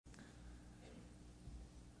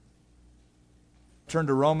turn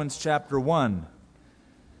to Romans chapter 1.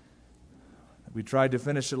 We tried to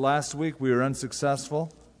finish it last week. We were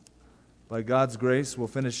unsuccessful. By God's grace, we'll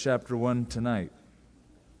finish chapter 1 tonight.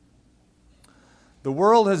 The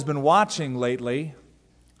world has been watching lately,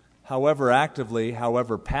 however actively,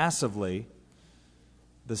 however passively,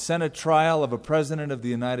 the Senate trial of a President of the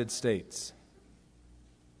United States.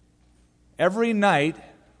 Every night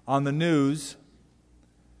on the news,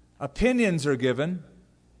 opinions are given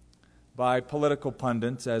by political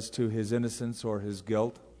pundits as to his innocence or his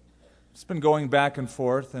guilt. It's been going back and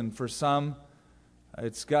forth, and for some,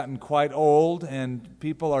 it's gotten quite old, and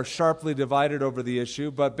people are sharply divided over the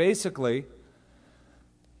issue. But basically,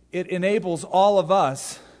 it enables all of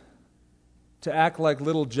us to act like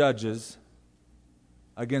little judges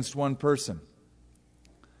against one person.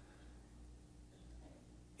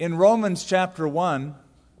 In Romans chapter 1,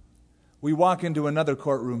 we walk into another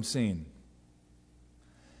courtroom scene.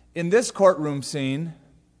 In this courtroom scene,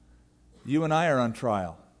 you and I are on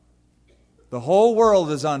trial. The whole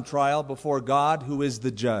world is on trial before God, who is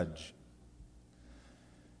the judge.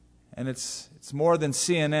 And it's more than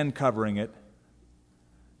CNN covering it.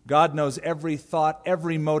 God knows every thought,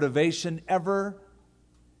 every motivation ever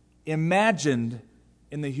imagined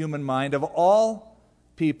in the human mind of all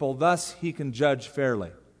people. Thus, He can judge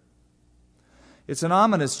fairly. It's an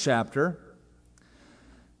ominous chapter.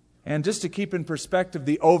 And just to keep in perspective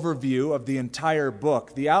the overview of the entire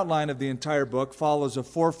book, the outline of the entire book follows a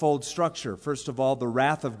fourfold structure. First of all, the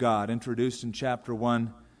wrath of God, introduced in chapter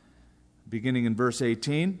 1, beginning in verse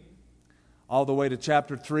 18, all the way to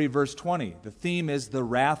chapter 3, verse 20. The theme is the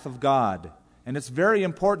wrath of God. And it's very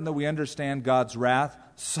important that we understand God's wrath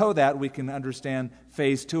so that we can understand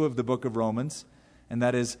phase 2 of the book of Romans, and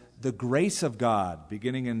that is the grace of God,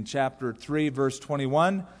 beginning in chapter 3, verse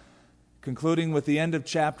 21, concluding with the end of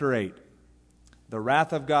chapter 8. The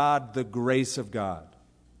wrath of God, the grace of God.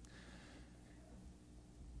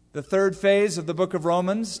 The third phase of the book of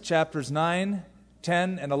Romans, chapters 9,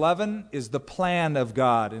 10, and 11, is the plan of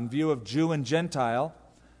God in view of Jew and Gentile.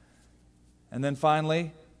 And then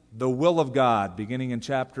finally, the will of God, beginning in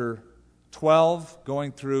chapter 12,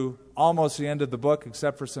 going through almost the end of the book,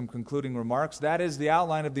 except for some concluding remarks. That is the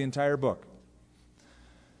outline of the entire book.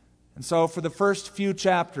 And so for the first few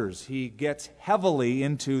chapters, he gets heavily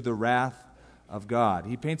into the wrath of God.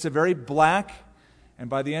 He paints a very black, and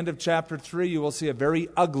by the end of chapter 3, you will see a very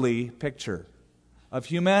ugly picture of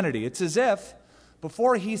humanity. It's as if,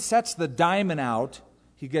 before he sets the diamond out,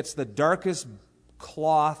 he gets the darkest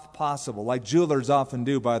cloth possible, like jewelers often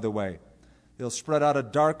do, by the way. They'll spread out a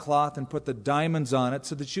dark cloth and put the diamonds on it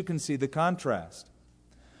so that you can see the contrast.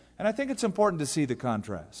 And I think it's important to see the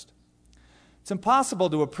contrast. It's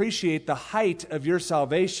impossible to appreciate the height of your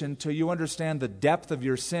salvation till you understand the depth of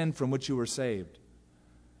your sin from which you were saved.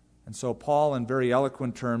 And so Paul, in very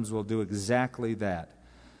eloquent terms, will do exactly that.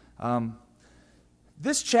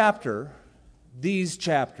 This chapter, these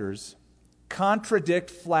chapters,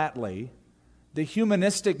 contradict flatly the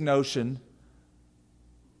humanistic notion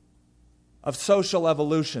of social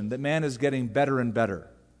evolution, that man is getting better and better.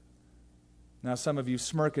 Now, some of you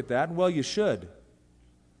smirk at that. Well, you should.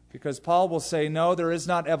 Because Paul will say, no, there is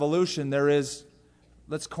not evolution. There is,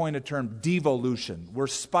 let's coin a term, devolution. We're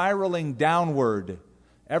spiraling downward.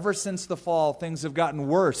 Ever since the fall, things have gotten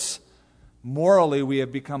worse. Morally, we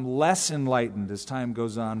have become less enlightened as time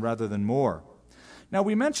goes on rather than more. Now,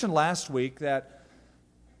 we mentioned last week that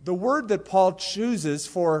the word that Paul chooses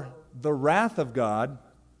for the wrath of God,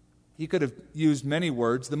 he could have used many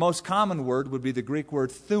words. The most common word would be the Greek word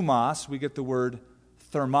thumos. We get the word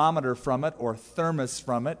thermometer from it, or thermos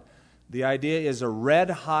from it. The idea is a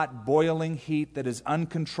red-hot boiling heat that is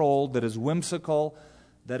uncontrolled, that is whimsical,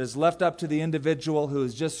 that is left up to the individual who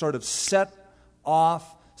is just sort of set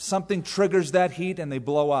off. Something triggers that heat and they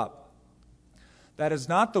blow up. That is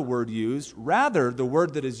not the word used. Rather, the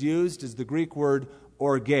word that is used is the Greek word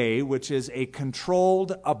orge, which is a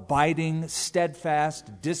controlled, abiding,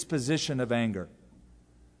 steadfast disposition of anger.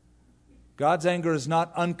 God's anger is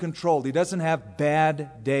not uncontrolled. He doesn't have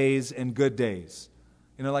bad days and good days.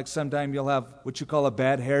 You know, like sometime you'll have what you call a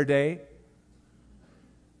bad hair day.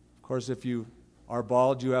 Of course, if you are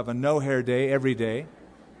bald, you have a no hair day every day.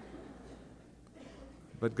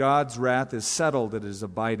 But God's wrath is settled, it is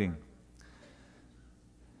abiding.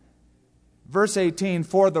 Verse 18,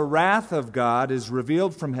 for the wrath of God is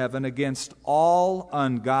revealed from heaven against all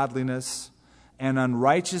ungodliness and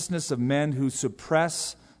unrighteousness of men who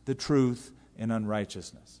suppress the truth in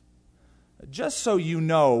unrighteousness. Just so you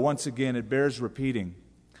know, once again, it bears repeating,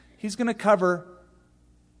 he's going to cover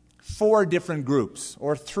 4 different groups,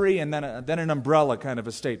 or 3 and then an umbrella kind of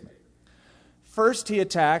a statement. First, he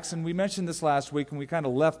attacks, and we mentioned this last week, and we kind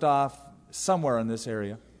of left off somewhere in this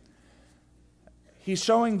area. He's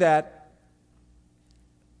showing that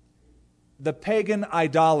the pagan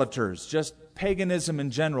idolaters, just paganism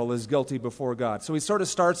in general, is guilty before God. So he sort of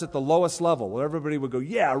starts at the lowest level, where everybody would go,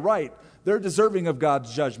 yeah, right, they're deserving of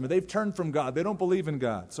God's judgment. They've turned from God. They don't believe in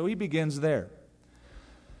God. So he begins there.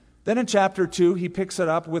 Then in chapter 2, he picks it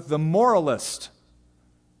up with the moralist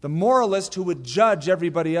who would judge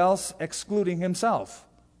everybody else, excluding himself.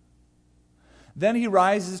 Then he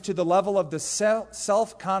rises to the level of the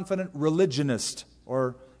self-confident religionist,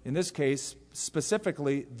 or in this case,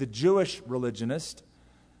 specifically, the Jewish religionist.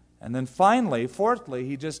 And then finally, fourthly,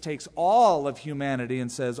 he just takes all of humanity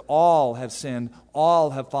and says, all have sinned, all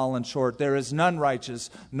have fallen short. There is none righteous,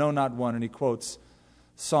 no, not one. And he quotes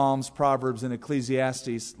Psalms, Proverbs, and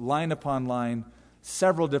Ecclesiastes, line upon line,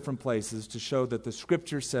 several different places to show that the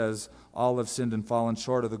Scripture says all have sinned and fallen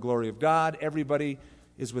short of the glory of God. Everybody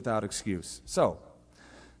is without excuse. So,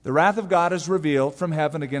 the wrath of God is revealed from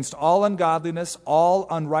heaven against all ungodliness, all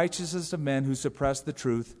unrighteousness of men who suppress the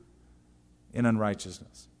truth in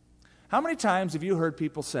unrighteousness. How many times have you heard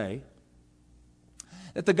people say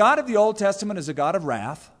that the God of the Old Testament is a God of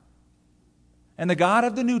wrath, and the God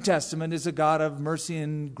of the New Testament is a God of mercy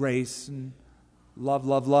and grace and love,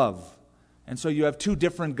 love, love? And so you have two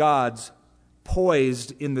different gods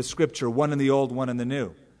poised in the Scripture, one in the Old, one in the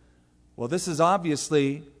New. Well, this is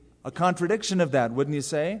obviously a contradiction of that, wouldn't you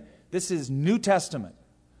say? This is New Testament.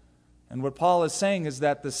 And what Paul is saying is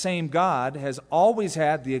that the same God has always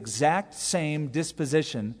had the exact same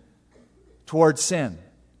disposition towards sin.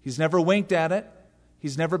 He's never winked at it.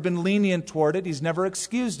 He's never been lenient toward it. He's never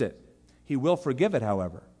excused it. He will forgive it,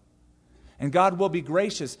 however. And God will be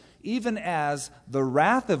gracious. Even as the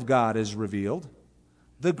wrath of God is revealed,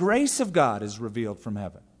 the grace of God is revealed from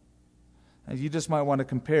heaven. And you just might want to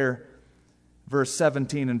compare verse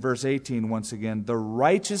 17 and verse 18 once again. The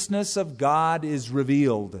righteousness of God is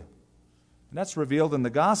revealed. And that's revealed in the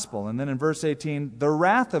gospel. And then in verse 18, the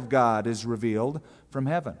wrath of God is revealed from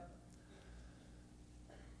heaven.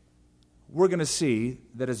 We're going to see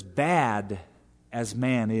that as bad as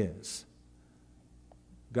man is,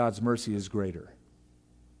 God's mercy is greater.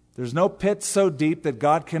 There's no pit so deep that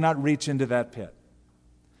God cannot reach into that pit.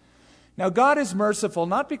 Now, God is merciful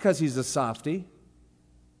not because He's a softy,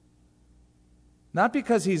 not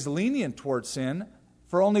because He's lenient toward sin.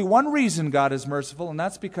 For only one reason God is merciful, and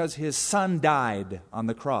that's because His Son died on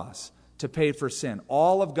the cross to pay for sin.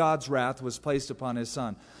 All of God's wrath was placed upon His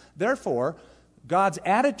Son. Therefore, God's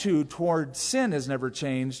attitude toward sin has never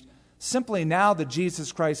changed. Simply now that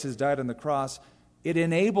Jesus Christ has died on the cross, it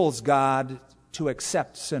enables God to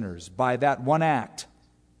accept sinners by that one act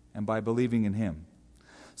and by believing in Him.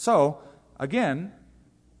 So, again,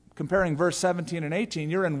 comparing verse 17 and 18,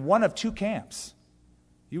 you're in one of two camps.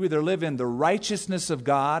 You either live in the righteousness of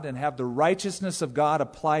God and have the righteousness of God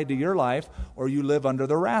applied to your life, or you live under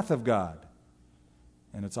the wrath of God.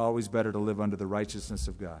 And it's always better to live under the righteousness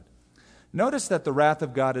of God. Notice that the wrath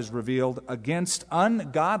of God is revealed against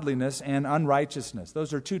ungodliness and unrighteousness.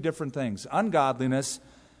 Those are two different things. Ungodliness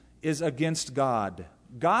is against God.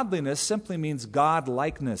 Godliness simply means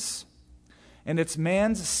God-likeness. And it's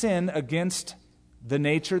man's sin against the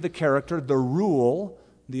nature, the character, the rule,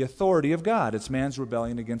 the authority of God. It's man's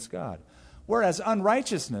rebellion against God. Whereas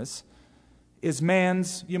unrighteousness is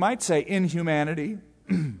man's, you might say, inhumanity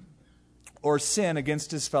or sin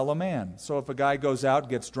against his fellow man. So if a guy goes out,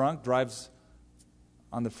 gets drunk, drives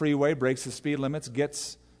on the freeway, breaks the speed limits,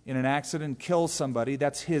 gets in an accident, kills somebody,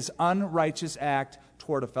 that's his unrighteous act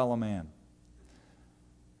toward a fellow man.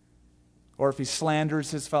 Or if he slanders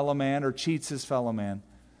his fellow man or cheats his fellow man.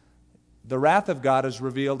 The wrath of God is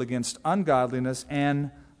revealed against ungodliness and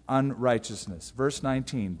unrighteousness. Verse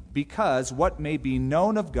 19, because what may be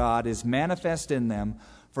known of God is manifest in them,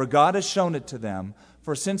 for God has shown it to them.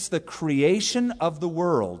 For since the creation of the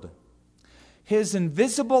world, His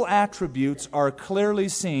invisible attributes are clearly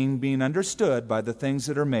seen, being understood by the things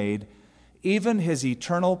that are made, even His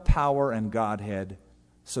eternal power and Godhead,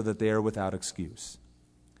 so that they are without excuse.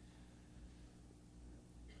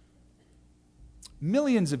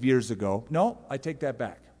 Millions of years ago, no, I take that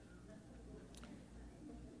back.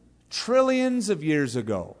 Trillions of years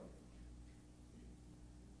ago,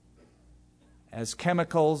 as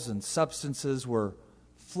chemicals and substances were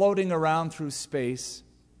floating around through space,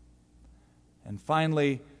 and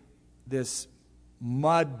finally this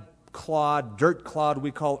mud clod, dirt clod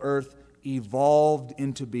we call Earth, evolved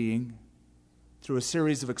into being through a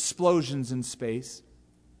series of explosions in space.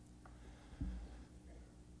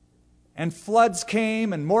 And floods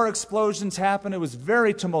came and more explosions happened. It was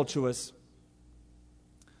very tumultuous.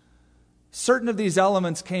 certain of these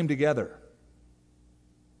elements came together,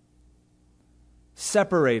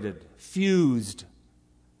 separated, fused,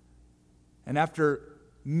 and after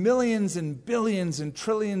millions and billions and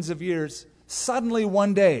trillions of years, suddenly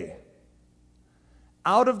one day,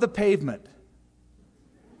 out of the pavement,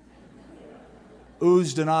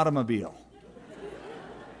 oozed an automobile.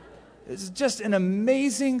 It's just an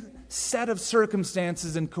amazing set of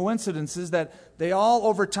circumstances and coincidences that they all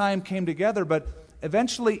over time came together, but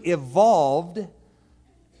eventually evolved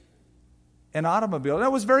an automobile.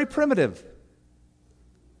 That was very primitive.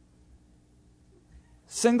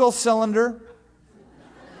 Single cylinder,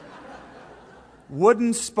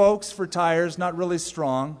 wooden spokes for tires, not really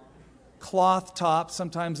strong, cloth top,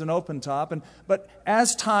 sometimes an open top. But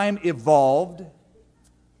as time evolved,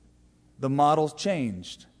 the models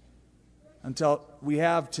changed until we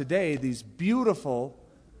have today these beautiful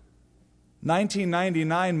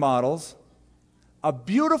 1999 models, a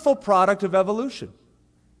beautiful product of evolution.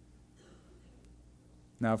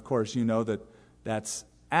 Now, of course, you know that that's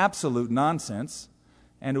absolute nonsense,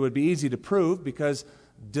 and it would be easy to prove because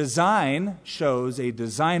design shows a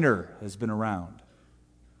designer has been around.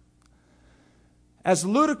 As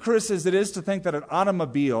ludicrous as it is to think that an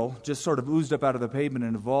automobile just sort of oozed up out of the pavement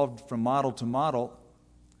and evolved from model to model,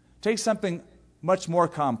 take something much more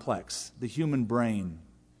complex, the human brain,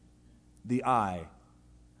 the eye,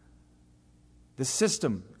 the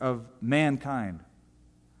system of mankind.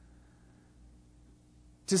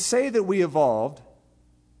 To say that we evolved,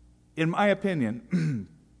 in my opinion,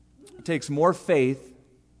 it takes more faith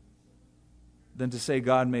than to say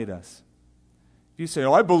God made us. If you say,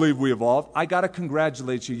 I believe we evolved, I got to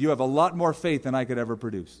congratulate you. You have a lot more faith than I could ever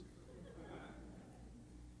produce.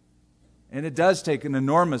 And it does take an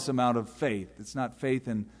enormous amount of faith. It's not faith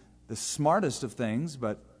in the smartest of things,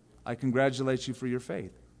 but I congratulate you for your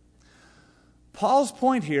faith. Paul's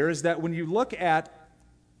point here is that when you look at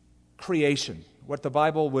creation, what the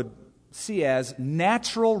Bible would see as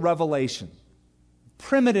natural revelation,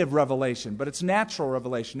 primitive revelation, but it's natural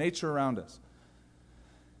revelation, nature around us,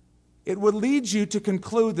 it would lead you to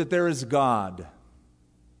conclude that there is God.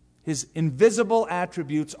 His invisible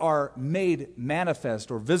attributes are made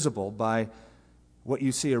manifest or visible by what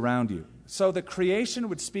you see around you. So the creation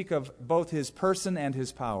would speak of both His person and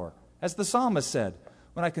His power. As the psalmist said,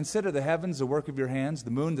 when I consider the heavens, the work of your hands,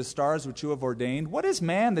 the moon, the stars which you have ordained, what is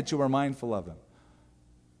man that you are mindful of him?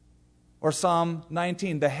 Or Psalm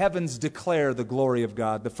 19, the heavens declare the glory of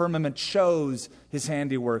God. The firmament shows His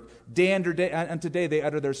handiwork. Day unto day they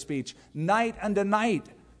utter their speech. Night unto night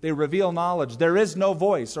they reveal knowledge. There is no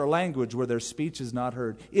voice or language where their speech is not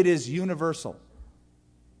heard. It is universal.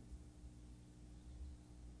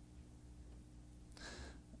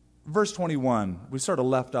 Verse 21, we sort of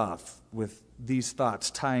left off with these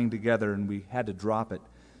thoughts tying together and we had to drop it.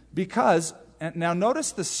 Because, and now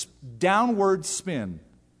notice the downward spin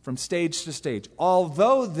from stage to stage.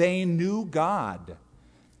 Although they knew God,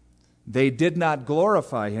 they did not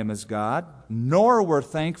glorify Him as God, nor were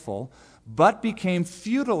thankful, but became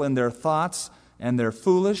futile in their thoughts, and their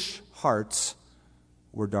foolish hearts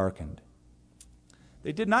were darkened.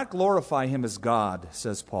 They did not glorify Him as God,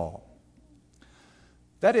 says Paul.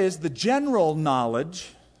 That is, the general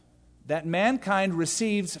knowledge that mankind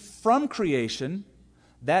receives from creation,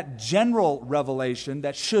 that general revelation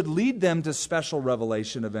that should lead them to special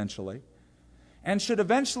revelation eventually, and should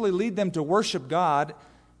eventually lead them to worship God,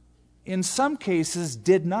 in some cases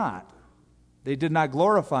did not. They did not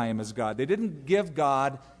glorify Him as God. They didn't give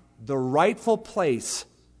God the rightful place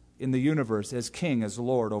in the universe as King, as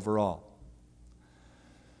Lord over all.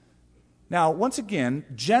 Now, once again,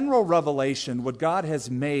 general revelation, what God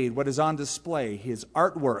has made, what is on display, His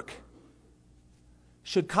artwork,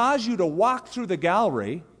 should cause you to walk through the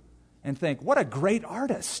gallery and think, what a great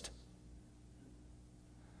artist.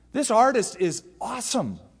 This artist is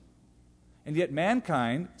awesome. And yet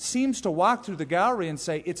mankind seems to walk through the gallery and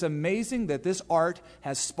say, it's amazing that this art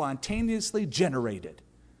has spontaneously generated.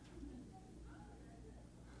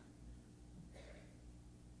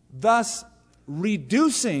 Thus,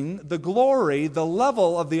 reducing the glory, the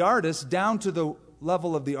level of the artist, down to the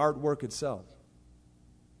level of the artwork itself.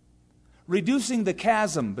 Reducing the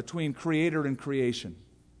chasm between creator and creation.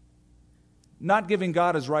 Not giving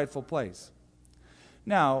God His rightful place.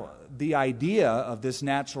 Now, the idea of this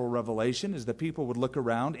natural revelation is that people would look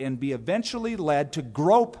around and be eventually led to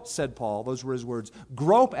grope, said Paul, those were his words,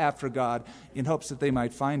 grope after God in hopes that they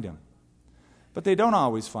might find Him. But they don't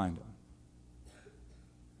always find Him.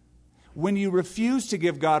 When you refuse to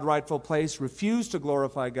give God rightful place, refuse to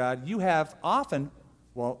glorify God, you have often,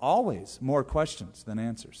 well, always, more questions than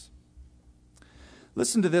answers.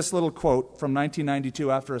 Listen to this little quote from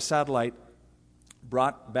 1992 after a satellite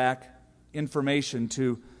brought back information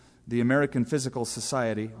to the American Physical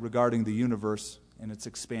Society regarding the universe and its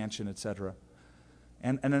expansion, etc.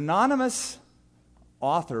 And an anonymous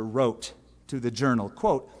author wrote to the journal,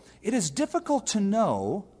 quote, "It is difficult to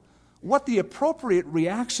know what the appropriate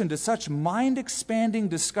reaction to such mind-expanding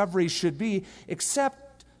discovery should be,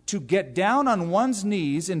 except to get down on one's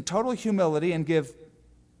knees in total humility and give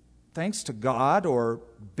thanks to God or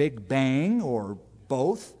Big Bang or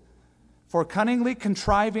both for cunningly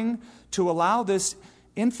contriving to allow this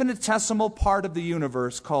infinitesimal part of the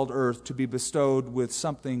universe called Earth to be bestowed with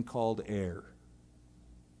something called air."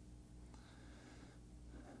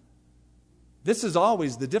 This is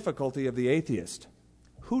always the difficulty of the atheist.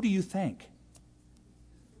 Who do you thank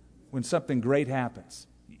when something great happens?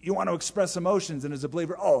 You want to express emotions, and as a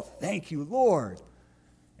believer, oh, thank you, Lord.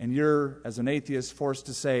 And you're, as an atheist, forced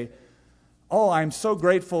to say, oh, I'm so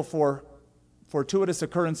grateful for fortuitous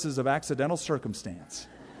occurrences of accidental circumstance.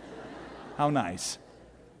 How nice.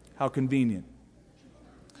 How convenient.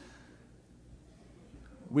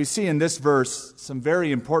 We see in this verse some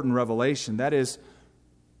very important revelation. That is,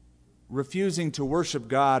 refusing to worship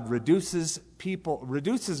God reduces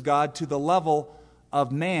God to the level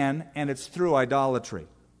of man, and it's through idolatry.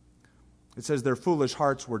 It says their foolish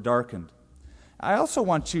hearts were darkened. I also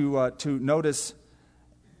want you to notice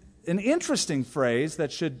an interesting phrase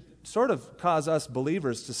that should sort of cause us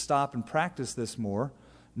believers to stop and practice this more.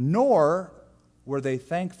 Nor were they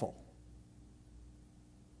thankful.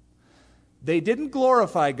 They didn't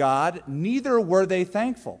glorify God, neither were they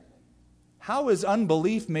thankful. How is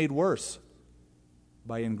unbelief made worse?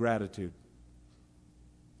 By ingratitude.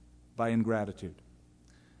 By ingratitude.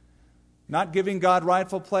 Not giving God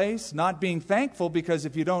rightful place, not being thankful, because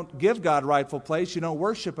if you don't give God rightful place, you don't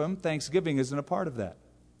worship Him. Thanksgiving isn't a part of that.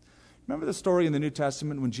 Remember the story in the New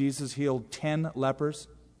Testament when Jesus healed 10 lepers?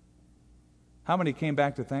 How many came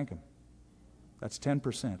back to thank Him? That's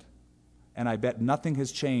 10%. And I bet nothing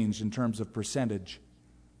has changed in terms of percentage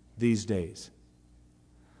these days.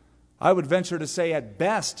 I would venture to say at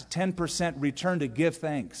best 10% return to give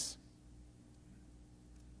thanks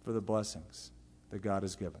for the blessings that God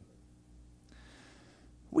has given.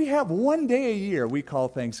 We have one day a year we call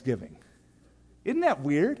Thanksgiving. Isn't that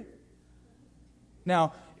weird?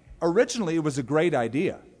 Now, originally it was a great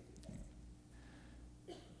idea.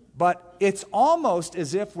 But it's almost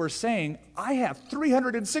as if we're saying, I have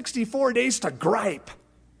 364 days to gripe.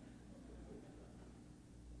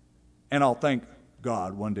 And I'll thank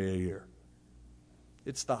God one day a year.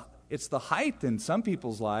 It's the height in some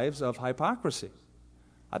people's lives of hypocrisy.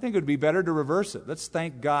 I think it would be better to reverse it. Let's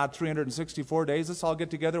thank God 364 days. Let's all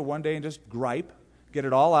get together one day and just gripe. Get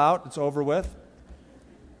it all out. It's over with.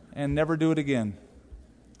 And never do it again.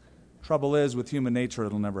 Trouble is, with human nature,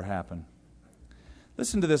 it'll never happen.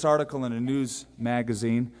 Listen to this article in a news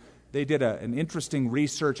magazine. They did an interesting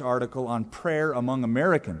research article on prayer among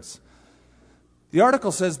Americans. The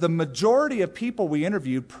article says the majority of people we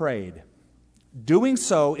interviewed prayed, doing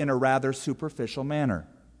so in a rather superficial manner.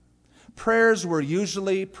 Prayers were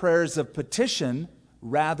usually prayers of petition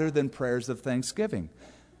rather than prayers of thanksgiving,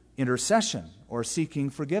 intercession, or seeking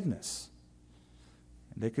forgiveness.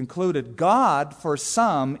 And they concluded, God, for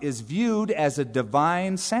some, is viewed as a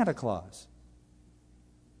divine Santa Claus.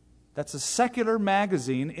 That's a secular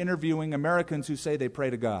magazine interviewing Americans who say they pray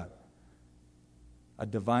to God. A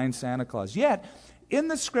divine Santa Claus. Yet, in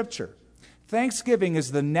the Scripture, thanksgiving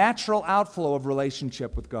is the natural outflow of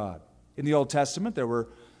relationship with God. In the Old Testament, there were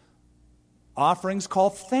offerings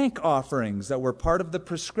called thank offerings that were part of the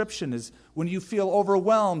prescription. Is when you feel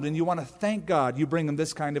overwhelmed and you want to thank God, you bring Him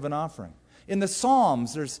this kind of an offering. In the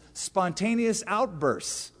Psalms, there's spontaneous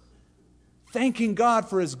outbursts, thanking God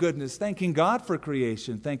for His goodness, thanking God for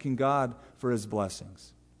creation, thanking God for His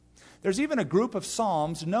blessings. There's even a group of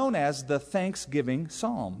psalms known as the Thanksgiving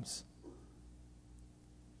Psalms.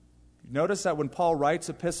 Notice that when Paul writes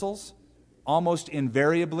epistles, almost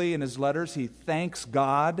invariably in his letters, he thanks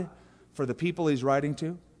God for the people he's writing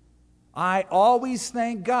to. I always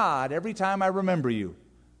thank God every time I remember you,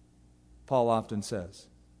 Paul often says.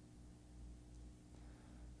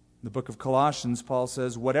 In the book of Colossians, Paul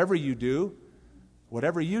says, whatever I do,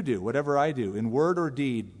 in word or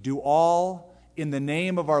deed, do all in the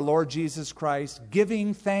name of our Lord Jesus Christ,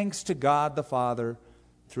 giving thanks to God the Father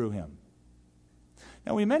through Him.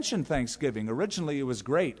 Now, we mentioned Thanksgiving. Originally, it was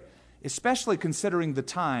great, especially considering the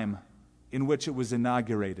time in which it was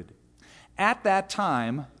inaugurated. At that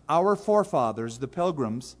time, our forefathers, the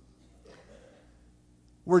Pilgrims,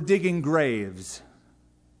 were digging graves,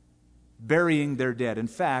 burying their dead. In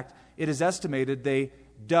fact, it is estimated they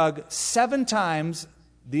dug 7 times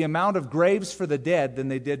the amount of graves for the dead than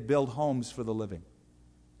they did build homes for the living.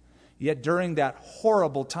 Yet during that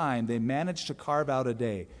horrible time, they managed to carve out a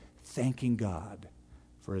day thanking God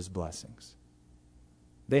for His blessings.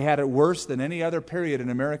 They had it worse than any other period in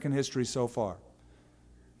American history so far,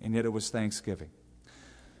 and yet it was Thanksgiving.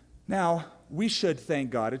 Now, we should thank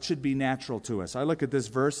God. It should be natural to us. I look at this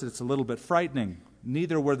verse, it's a little bit frightening.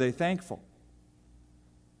 Neither were they thankful.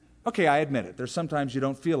 Okay, I admit it. There's sometimes you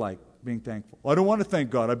don't feel like being thankful. I don't want to thank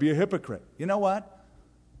God. I'd be a hypocrite. You know what?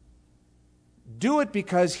 Do it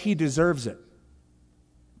because He deserves it,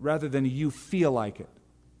 rather than you feel like it.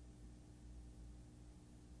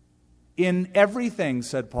 In everything,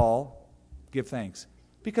 said Paul, give thanks.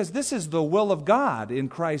 Because this is the will of God in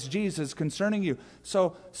Christ Jesus concerning you.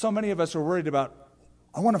 So many of us are worried about,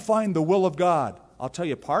 I want to find the will of God. I'll tell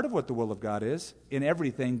you part of what the will of God is. In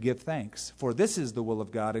everything, give thanks. For this is the will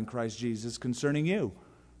of God in Christ Jesus concerning you.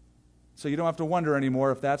 So you don't have to wonder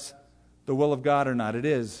anymore if that's the will of God or not. It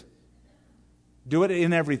is. Do it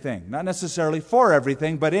in everything. Not necessarily for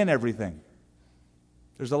everything, but in everything.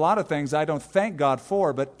 There's a lot of things I don't thank God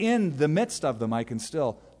for, but in the midst of them I can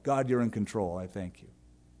still, God, you're in control. I thank you.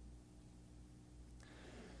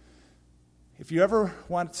 If you ever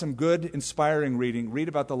want some good, inspiring reading, read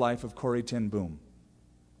about the life of Corrie ten Boom,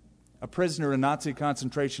 a prisoner in Nazi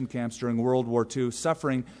concentration camps during World War II,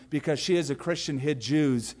 suffering because she as a Christian hid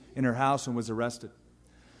Jews in her house and was arrested.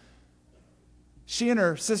 She and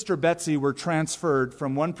her sister Betsy were transferred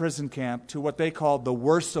from one prison camp to what they called the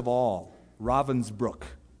worst of all, Ravensbrück.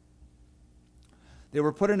 They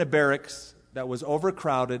were put in a barracks that was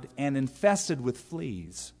overcrowded and infested with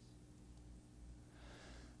fleas.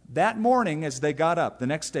 That morning, as they got up, the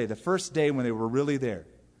next day, the first day when they were really there,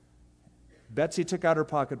 Betsy took out her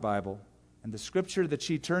pocket Bible, and the scripture that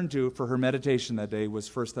she turned to for her meditation that day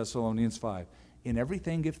was 1 Thessalonians 5. In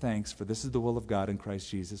everything give thanks, for this is the will of God in Christ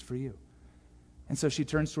Jesus for you. And so she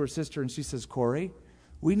turns to her sister and she says, Corrie,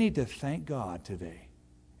 we need to thank God today.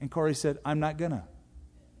 And Corrie said, I'm not gonna.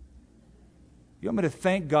 You want me to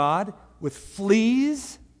thank God with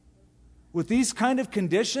fleas? With these kind of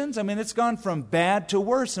conditions? I mean, it's gone from bad to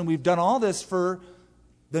worse, and we've done all this for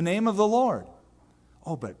the name of the Lord.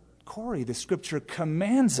 Oh, but Corrie, the scripture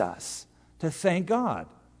commands us to thank God.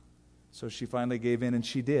 So she finally gave in, and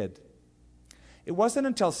she did. It wasn't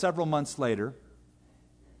until several months later,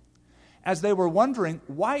 as they were wondering,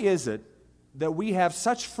 why is it that we have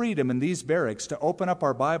such freedom in these barracks to open up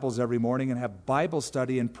our Bibles every morning and have Bible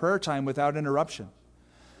study and prayer time without interruption,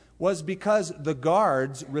 was because the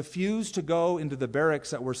guards refused to go into the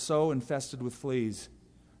barracks that were so infested with fleas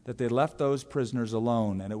that they left those prisoners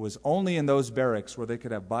alone. And it was only in those barracks where they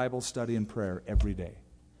could have Bible study and prayer every day.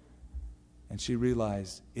 And she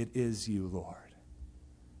realized, it is you, Lord.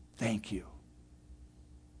 Thank you.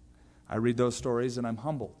 I read those stories and I'm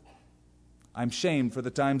humbled. I'm shamed for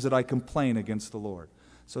the times that I complain against the Lord.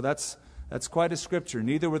 So that's quite a scripture.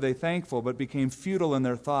 Neither were they thankful, but became futile in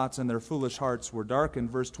their thoughts, and their foolish hearts were darkened.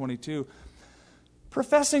 Verse 22.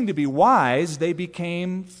 Professing to be wise, they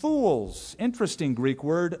became fools. Interesting Greek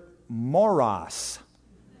word, moros.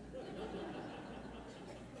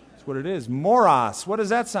 That's what it is. Moros. What does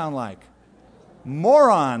that sound like?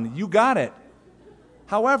 Moron. You got it.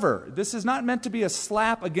 However, this is not meant to be a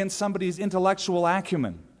slap against somebody's intellectual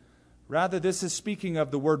acumen. Rather, this is speaking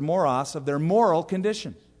of the word moros, of their moral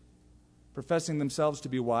condition. Professing themselves to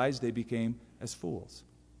be wise, they became as fools.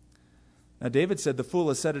 Now, David said, the fool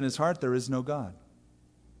has said in his heart, there is no God.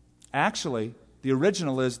 Actually, the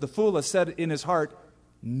original is, the fool has said in his heart,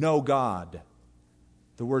 no God.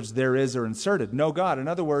 The words there is are inserted, no God. In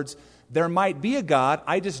other words, there might be a God,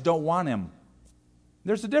 I just don't want him.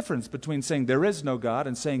 There's a difference between saying there is no God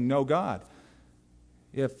and saying no God.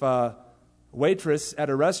 If a waitress at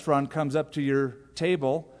a restaurant comes up to your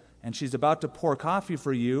table and she's about to pour coffee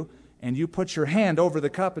for you, and you put your hand over the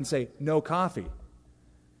cup and say, no coffee.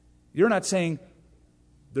 You're not saying,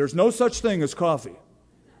 there's no such thing as coffee.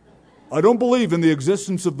 I don't believe in the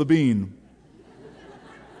existence of the bean.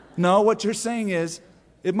 No, what you're saying is,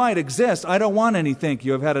 it might exist. I don't want any, thank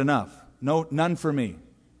you. I've had enough. No, none for me.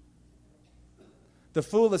 The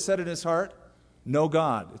fool has said in his heart, no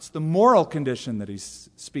God. It's the moral condition that he's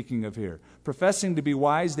speaking of here. Professing to be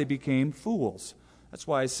wise, they became fools. That's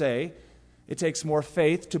why I say, it takes more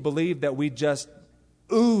faith to believe that we just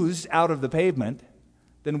oozed out of the pavement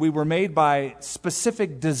than we were made by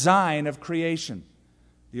specific design of creation.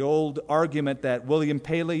 The old argument that William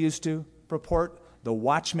Paley used to purport, the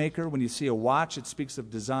watchmaker, when you see a watch, it speaks of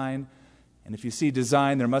design. And if you see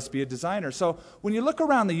design, there must be a designer. So when you look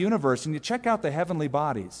around the universe and you check out the heavenly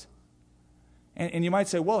bodies, and you might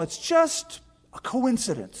say, well, it's just a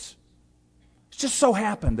coincidence. It just so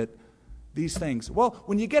happened that these things. Well,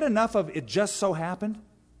 when you get enough of it just so happened,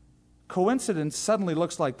 coincidence suddenly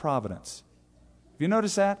looks like providence. Have you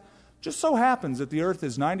noticed that? Just so happens that the earth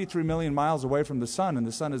is 93 million miles away from the sun, and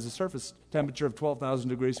the sun has a surface temperature of 12,000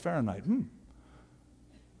 degrees Fahrenheit.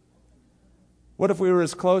 What if we were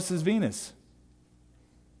as close as Venus?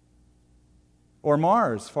 Or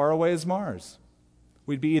Mars, far away as Mars?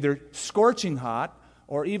 We'd be either scorching hot,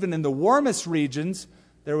 or even in the warmest regions,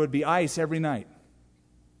 there would be ice every night.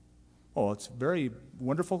 Oh, it's a very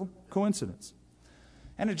wonderful coincidence.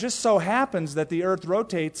 And it just so happens that the earth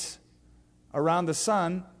rotates around the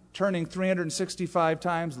sun, turning 365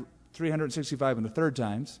 times, 365 and a third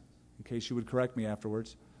times, in case you would correct me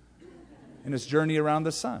afterwards, in its journey around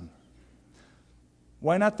the sun.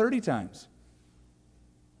 Why not 30 times?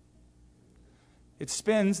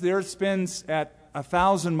 The earth spins at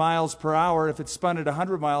 1,000 miles per hour. If it's spun at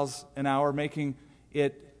 100 miles an hour, making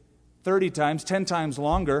it 30 times, 10 times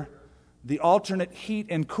longer, the alternate heat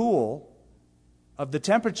and cool of the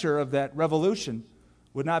temperature of that revolution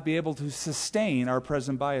would not be able to sustain our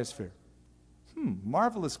present biosphere.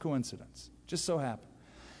 Marvelous coincidence. Just so happened.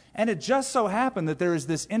 And it just so happened that there is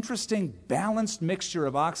this interesting balanced mixture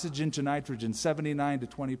of oxygen to nitrogen, 79 to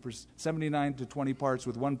 20 parts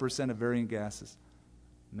with 1% of varying gases.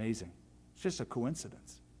 Amazing. It's just a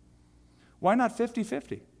coincidence. Why not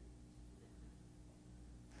 50-50?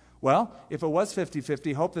 Well, if it was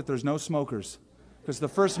 50-50, hope that there's no smokers. Because the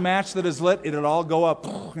first match that is lit, it'll all go up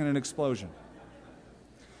in an explosion.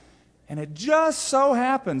 And it just so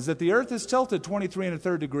happens that the earth is tilted 23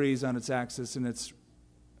 1/3 degrees on its axis in its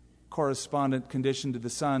correspondent condition to the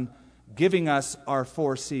sun, giving us our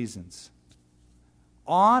 4 seasons.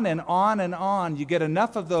 On and on and on, you get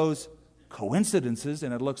enough of those coincidences,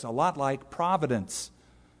 and it looks a lot like providence.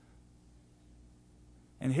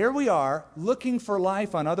 And here we are, looking for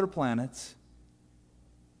life on other planets,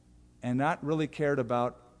 and not really cared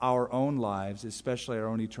about our own lives, especially our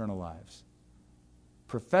own eternal lives.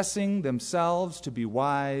 Professing themselves to be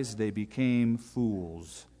wise, they became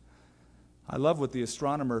fools. I love what the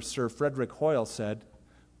astronomer Sir Frederick Hoyle said.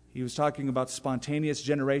 He was talking about spontaneous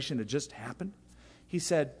generation. It just happened. He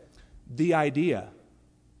said, the idea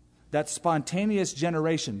that spontaneous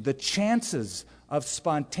generation, the chances of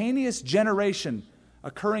spontaneous generation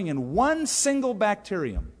occurring in one single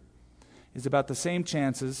bacterium is about the same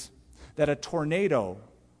chances that a tornado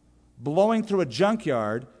blowing through a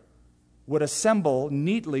junkyard would assemble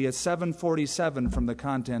neatly a 747 from the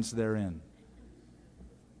contents therein.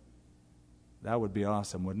 That would be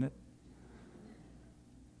awesome, wouldn't it?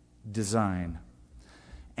 Design.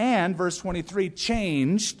 And, verse 23,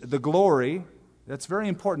 changed the glory. That's very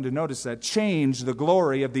important to notice that. Changed the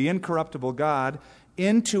glory of the incorruptible God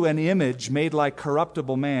into an image made like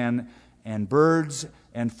corruptible man and birds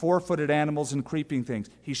and 4-footed animals and creeping things.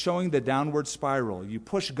 He's showing the downward spiral. You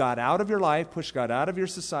push God out of your life, push God out of your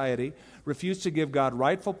society, refuse to give God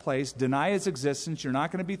rightful place, deny His existence, you're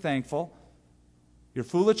not going to be thankful. Your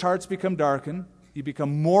foolish hearts become darkened. You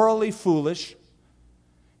become morally foolish.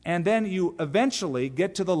 And then you eventually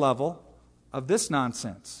get to the level of this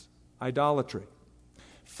nonsense, idolatry.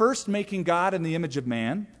 First making God in the image of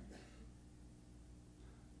man,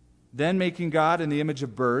 then making God in the image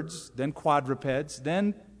of birds, then quadrupeds,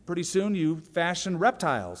 then pretty soon you fashion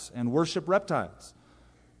reptiles and worship reptiles.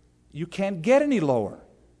 You can't get any lower.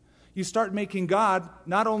 You start making God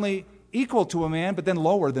not only equal to a man, but then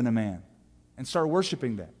lower than a man, and start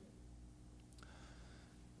worshiping them.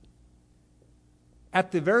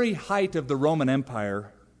 At the very height of the Roman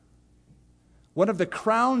Empire, one of the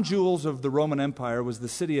crown jewels of the Roman Empire was the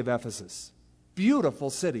city of Ephesus. Beautiful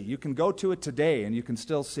city. You can go to it today and you can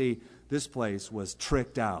still see this place was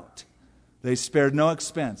tricked out. They spared no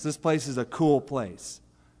expense. This place is a cool place.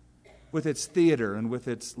 With its theater and with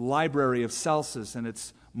its library of Celsus and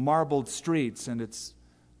its marbled streets and its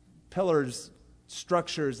pillars,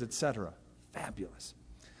 structures, etc. Fabulous.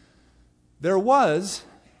 There was,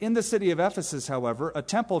 in the city of Ephesus, however, a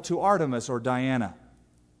temple to Artemis or Diana,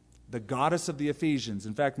 the goddess of the Ephesians.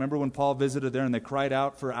 In fact, remember when Paul visited there and they cried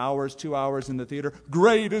out for hours, 2 hours in the theater,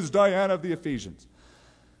 "Great is Diana of the Ephesians."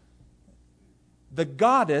 The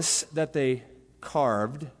goddess that they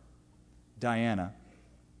carved, Diana,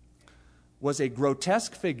 was a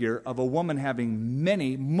grotesque figure of a woman having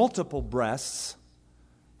multiple breasts,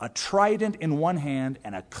 a trident in one hand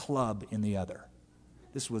and a club in the other.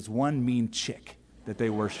 This was one mean chick that they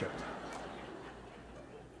worshipped.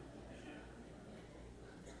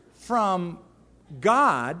 From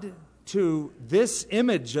God to this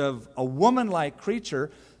image of a woman-like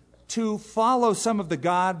creature to follow some of the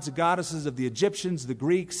gods, goddesses of the Egyptians, the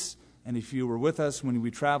Greeks, and if you were with us when we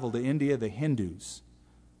traveled to India, the Hindus,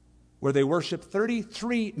 where they worship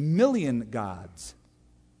 33 million gods.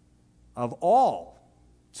 of all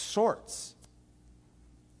sorts,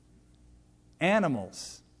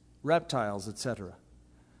 animals, reptiles, etc.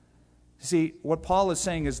 See, what Paul is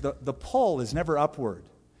saying is the pull is never upward.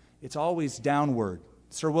 It's always downward.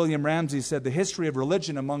 Sir William Ramsay said the history of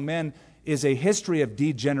religion among men is a history of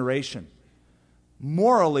degeneration.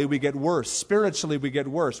 Morally, we get worse. Spiritually, we get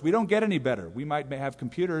worse. We don't get any better. We might have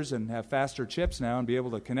computers and have faster chips now and be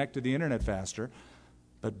able to connect to the internet faster,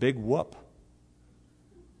 but big whoop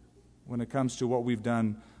when it comes to what we've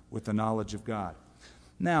done with the knowledge of God.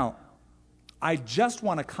 Now, I just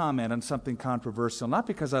want to comment on something controversial, not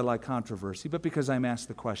because I like controversy, but because I'm asked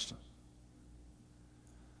the question.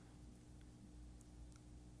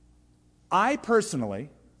 I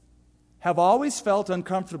personally have always felt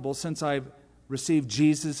uncomfortable since I've received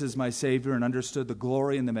Jesus as my Savior and understood the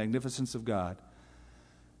glory and the magnificence of God.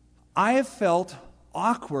 I have felt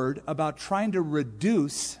awkward about trying to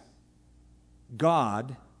reduce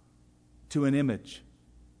God to an image,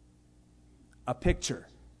 a picture,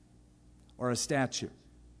 or a statue.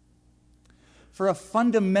 For a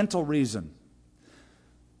fundamental reason.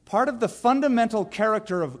 Part of the fundamental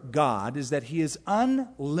character of God is that He is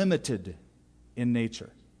unlimited in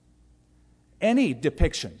nature. Any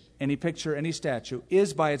depiction, any picture, any statue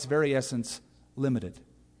is by its very essence limited.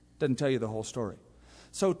 Doesn't tell you the whole story.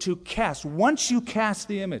 So once you cast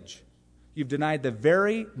the image, you've denied the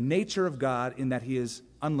very nature of God in that He is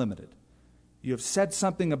unlimited. You have said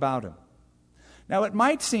something about Him. Now, it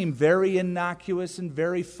might seem very innocuous and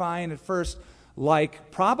very fine at first,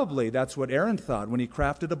 like probably that's what Aaron thought when he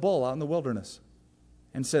crafted a bull out in the wilderness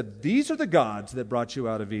and said, "These are the gods that brought you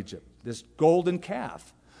out of Egypt, this golden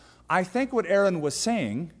calf." I think what Aaron was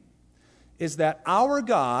saying is that our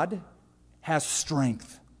God has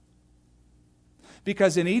strength.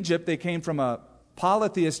 Because in Egypt, they came from a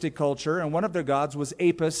polytheistic culture, and one of their gods was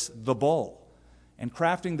Apis, the bull. And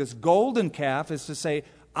crafting this golden calf is to say,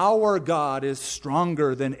 our God is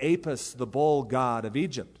stronger than Apis, the bull god of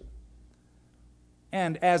Egypt.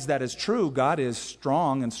 And as that is true, God is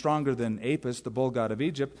strong and stronger than Apis, the bull god of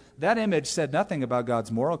Egypt. That image said nothing about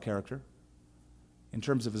God's moral character in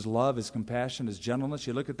terms of His love, His compassion, His gentleness.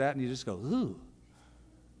 You look at that and you just go, ooh.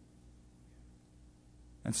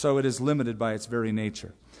 And so it is limited by its very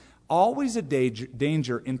nature. Always a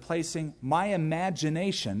danger in placing my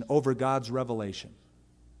imagination over God's revelation.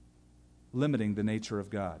 Limiting the nature of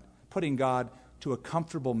God. Putting God to a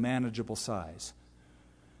comfortable, manageable size.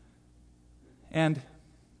 And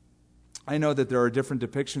I know that there are different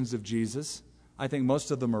depictions of Jesus. I think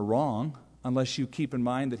most of them are wrong, unless you keep in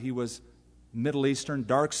mind that He was Middle Eastern,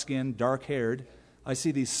 dark-skinned, dark-haired. I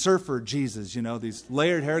see these surfer Jesus, these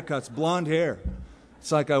layered haircuts, blonde hair.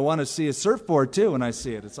 It's like I want to see a surfboard too when I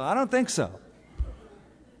see it. I don't think so.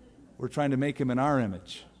 We're trying to make Him in our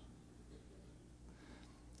image.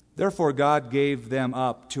 Therefore, God gave them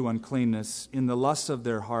up to uncleanness in the lusts of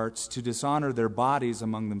their hearts to dishonor their bodies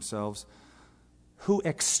among themselves, who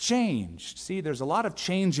exchanged. See, there's a lot of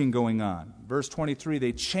changing going on. Verse 23,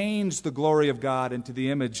 they changed the glory of God into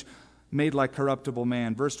the image made like corruptible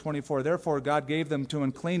man. Verse 24, therefore God gave them to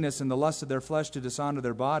uncleanness in the lust of their flesh to dishonor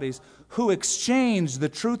their bodies, who exchanged the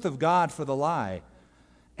truth of God for the lie,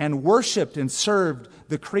 and worshipped and served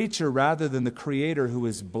the creature rather than the Creator, who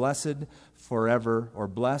is blessed forever, or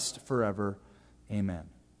blessed forever. Amen.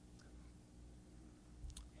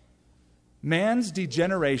 Man's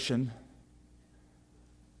degeneration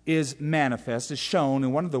is manifest, is shown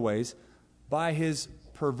in one of the ways, by his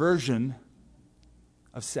perversion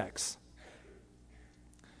of sex.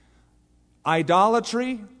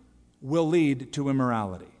 Idolatry will lead to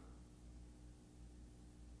immorality.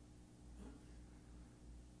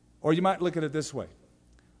 Or you might look at it this way.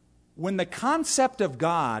 When the concept of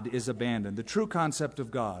God is abandoned, the true concept of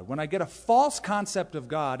God, when I get a false concept of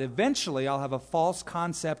God, eventually I'll have a false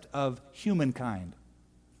concept of humankind.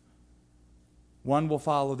 One will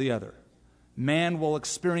follow the other. Man will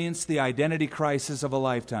experience the identity crisis of a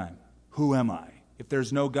lifetime. Who am I? If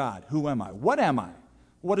there's no God, who am I? What am I?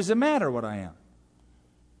 What does it matter what I am?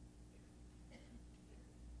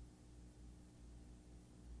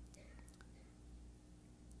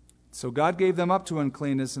 So God gave them up to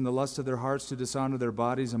uncleanness in the lust of their hearts to dishonor their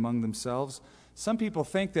bodies among themselves. Some people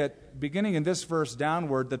think that, beginning in this verse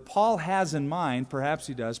downward, that Paul has in mind, perhaps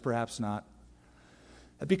he does, perhaps not,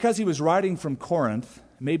 that because he was writing from Corinth,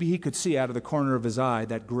 maybe he could see out of the corner of his eye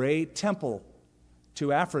that great temple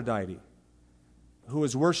to Aphrodite, who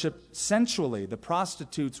was worshipped sensually. The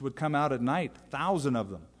prostitutes would come out at night, 1,000 of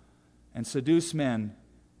them, and seduce men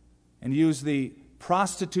and use the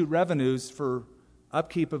prostitute revenues for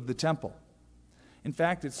upkeep of the temple. In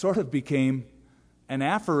fact, it sort of became an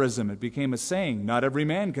aphorism. It became a saying. Not every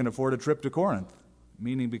man can afford a trip to Corinth,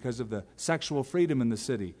 meaning because of the sexual freedom in the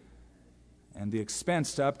city and the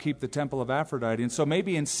expense to upkeep the temple of Aphrodite. And so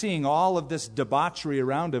maybe in seeing all of this debauchery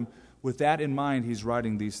around him, with that in mind, he's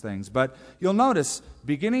writing these things. But you'll notice,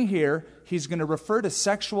 beginning here, he's going to refer to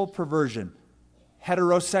sexual perversion,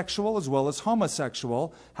 heterosexual as well as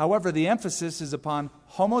homosexual. However, the emphasis is upon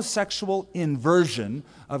homosexual inversion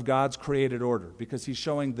of God's created order, because he's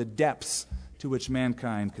showing the depths to which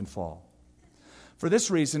mankind can fall. For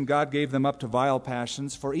this reason, God gave them up to vile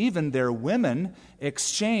passions, for even their women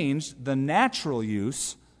exchanged the natural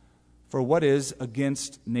use for what is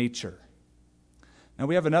against nature. Now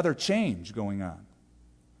we have another change going on.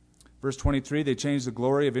 Verse 23, they changed the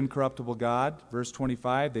glory of incorruptible God. Verse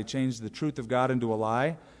 25, they changed the truth of God into a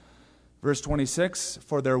lie. Verse 26,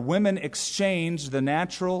 for their women exchanged the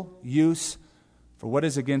natural use for what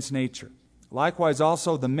is against nature. Likewise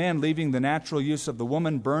also the men, leaving the natural use of the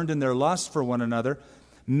woman, burned in their lust for one another,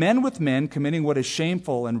 men with men, committing what is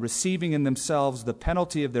shameful and receiving in themselves the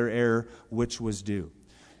penalty of their error which was due.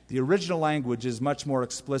 The original language is much more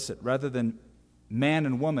explicit. Rather than man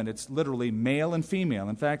and woman, it's literally male and female.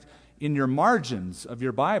 In fact, in your margins of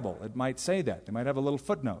your Bible, it might say that. They might have a little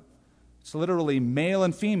footnote. It's literally male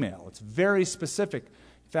and female. It's very specific.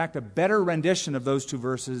 In fact, a better rendition of those two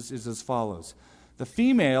verses is as follows. The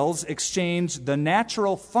females exchange the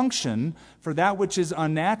natural function for that which is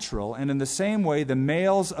unnatural, and in the same way, the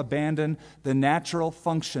males abandon the natural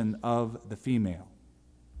function of the female.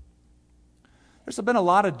 There's been a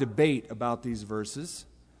lot of debate about these verses,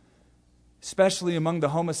 especially among the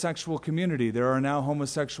homosexual community. There are now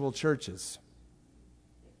homosexual churches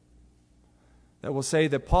that will say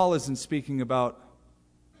that Paul isn't speaking about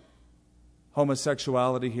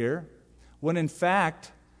homosexuality here, when in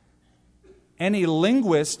fact, any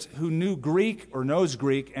linguist who knew Greek or knows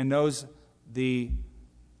Greek and knows the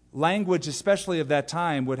language, especially of that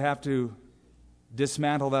time, would have to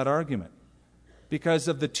dismantle that argument because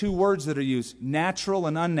of the two words that are used, natural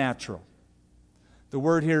and unnatural. The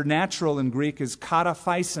word here, natural in Greek, is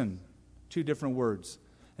kataphysin, two different words.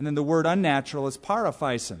 And then the word unnatural is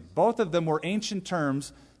paraphysin. Both of them were ancient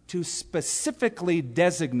terms to specifically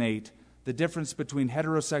designate the difference between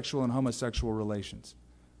heterosexual and homosexual relations.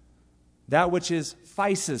 That which is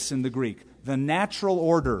physis in the Greek, the natural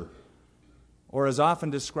order, or as often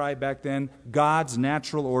described back then, God's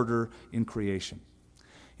natural order in creation.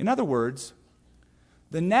 In other words,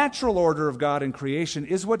 the natural order of God in creation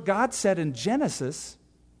is what God said in Genesis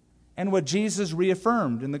and what Jesus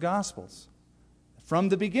reaffirmed in the Gospels. From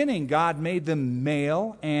the beginning, God made them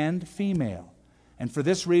male and female. And for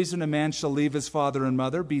this reason, a man shall leave his father and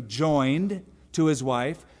mother, be joined to his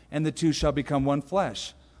wife, and the two shall become one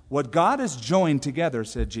flesh. What God has joined together,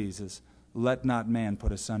 said Jesus, let not man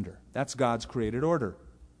put asunder. That's God's created order.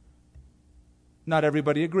 Not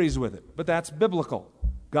everybody agrees with it, but that's biblical.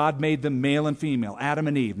 God made them male and female, Adam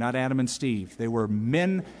and Eve, not Adam and Steve. They were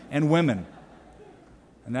men and women.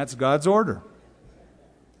 And that's God's order.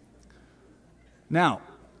 Now,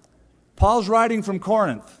 Paul's writing from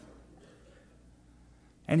Corinth.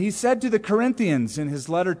 And he said to the Corinthians in his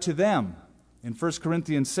letter to them, in 1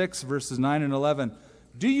 Corinthians 6, verses 9 and 11,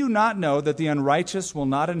 do you not know that the unrighteous will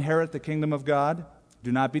not inherit the kingdom of God?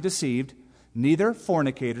 Do not be deceived, neither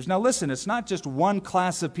fornicators. Now listen, it's not just one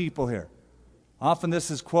class of people here. Often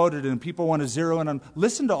this is quoted and people want to zero in on.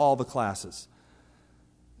 Listen to all the classes.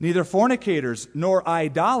 Neither fornicators, nor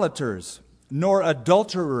idolaters, nor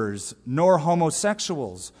adulterers, nor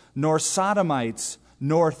homosexuals, nor sodomites,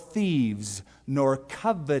 nor thieves, nor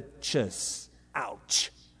covetous.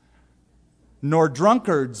 Ouch. Nor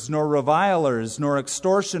drunkards, nor revilers, nor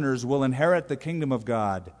extortioners will inherit the kingdom of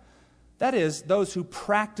God. That is, those who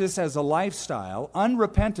practice as a lifestyle,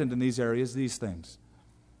 unrepentant in these areas, these things.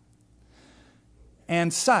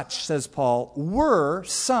 And such, says Paul, were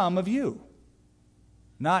some of you.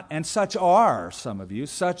 Not, and such are some of you.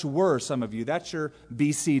 Such were some of you. That's your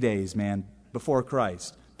BC days, man, before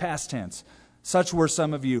Christ. Past tense. Such were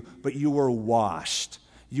some of you, but you were washed.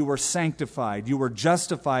 You were sanctified. You were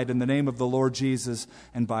justified in the name of the Lord Jesus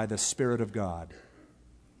and by the Spirit of God.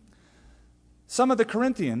 Some of the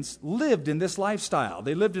Corinthians lived in this lifestyle.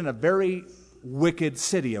 They lived in a very wicked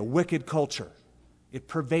city, a wicked culture. It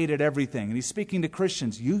pervaded everything. And he's speaking to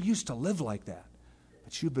Christians. You used to live like that,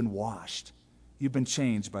 but you've been washed. You've been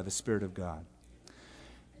changed by the Spirit of God.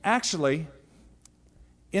 Actually,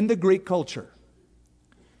 in the Greek culture,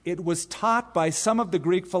 it was taught by some of the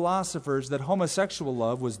Greek philosophers that homosexual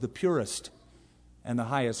love was the purest and the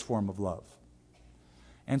highest form of love.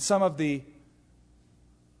 And some of the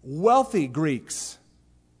wealthy Greeks,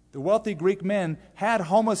 the wealthy Greek men, had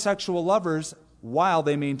homosexual lovers while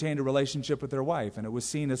they maintained a relationship with their wife, and it was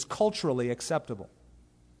seen as culturally acceptable.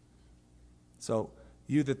 So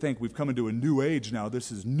you that think we've come into a new age now,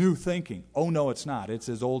 this is new thinking. Oh, no, it's not. It's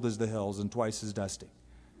as old as the hills and twice as dusty.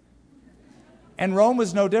 And Rome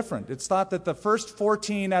was no different. It's thought that the first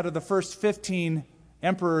 14 out of the first 15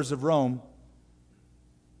 emperors of Rome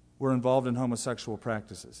were involved in homosexual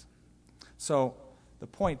practices. So the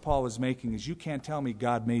point Paul is making is you can't tell me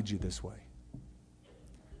God made you this way.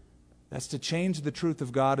 That's to change the truth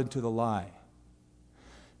of God into the lie.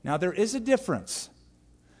 Now, there is a difference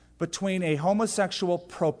between a homosexual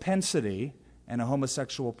propensity and a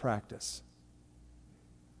homosexual practice.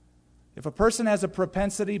 If a person has a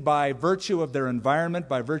propensity by virtue of their environment,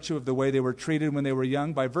 by virtue of the way they were treated when they were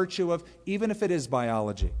young, by virtue of, even if it is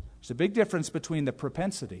biology, there's a big difference between the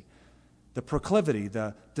propensity, the proclivity,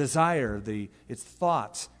 the desire, its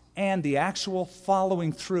thoughts, and the actual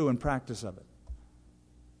following through and practice of it.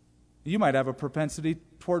 You might have a propensity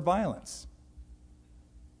toward violence.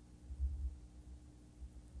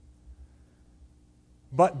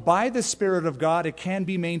 But by the Spirit of God, it can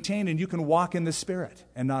be maintained, and you can walk in the Spirit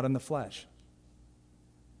and not in the flesh.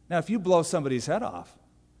 Now, if you blow somebody's head off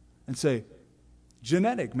and say,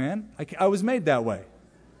 genetic, man, I was made that way.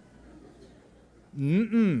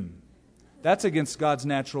 That's against God's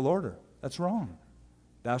natural order. That's wrong.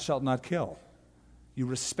 Thou shalt not kill. You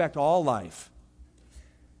respect all life.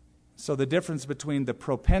 So the difference between the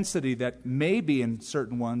propensity that may be in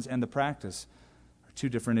certain ones and the practice are two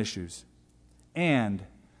different issues. And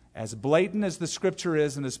as blatant as the Scripture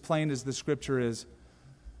is and as plain as the Scripture is,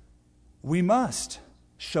 we must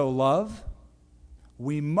show love.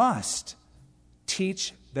 We must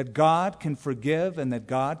teach that God can forgive and that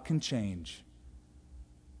God can change.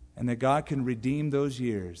 And that God can redeem those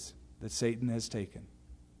years that Satan has taken.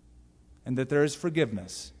 And that there is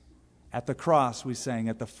forgiveness. At the cross, we sang,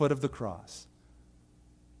 at the foot of the cross,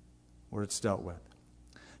 where it's dealt with.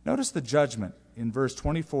 Notice the judgment in verse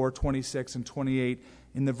 24, 26, and 28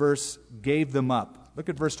 in the verse, gave them up. Look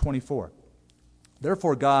at verse 24.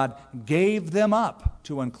 Therefore God gave them up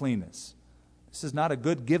to uncleanness. This is not a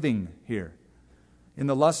good giving here. In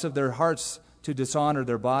the lusts of their hearts to dishonor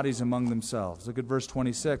their bodies among themselves. Look at verse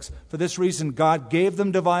 26. For this reason God gave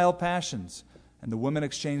them to vile passions, and the women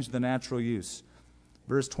exchanged the natural use.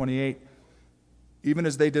 Verse 28, even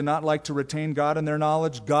as they did not like to retain God in their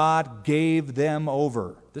knowledge, God gave them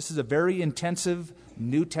over. This is a very intensive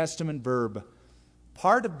New Testament verb.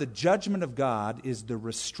 Part of the judgment of God is the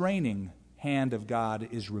restraining hand of God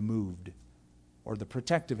is removed, or the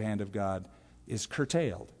protective hand of God is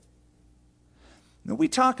curtailed. Now, we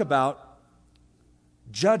talk about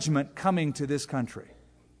judgment coming to this country.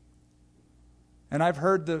 And I've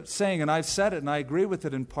heard the saying, and I've said it, and I agree with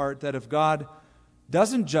it in part, that if God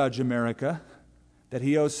doesn't judge America, that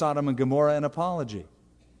he owes Sodom and Gomorrah an apology.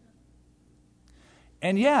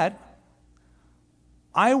 And yet,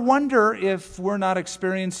 I wonder if we're not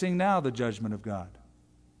experiencing now the judgment of God.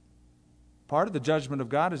 Part of the judgment of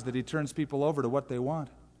God is that he turns people over to what they want.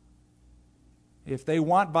 If they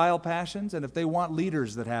want vile passions, and if they want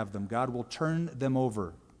leaders that have them, God will turn them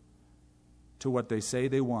over to what they say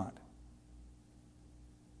they want.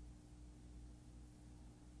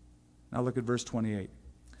 Now look at verse 28.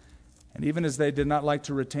 And even as they did not like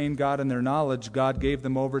to retain God in their knowledge, God gave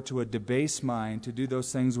them over to a debased mind to do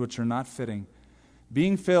those things which are not fitting,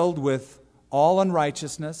 being filled with all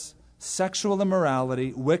unrighteousness, sexual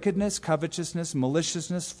immorality, wickedness, covetousness,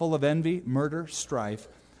 maliciousness, full of envy, murder, strife,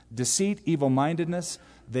 deceit, evil-mindedness.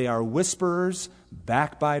 They are whisperers,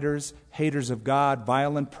 backbiters, haters of God,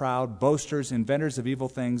 violent, proud, boasters, inventors of evil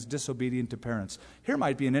things, disobedient to parents. Here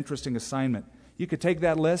might be an interesting assignment. You could take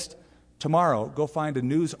that list. Tomorrow, go find a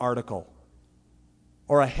news article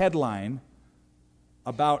or a headline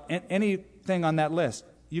about anything on that list.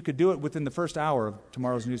 You could do it within the first hour of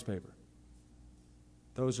tomorrow's newspaper.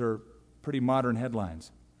 Those are pretty modern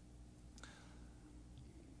headlines.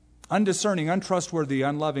 Undiscerning, untrustworthy,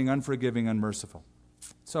 unloving, unforgiving, unmerciful.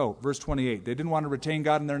 So, verse 28, they didn't want to retain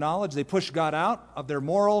God in their knowledge. They pushed God out of their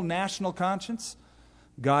moral, national conscience.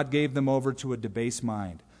 God gave them over to a debased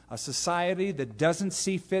mind. A society that doesn't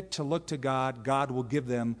see fit to look to God, God will give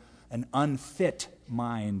them an unfit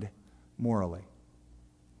mind morally.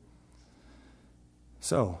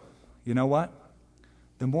 So, you know what?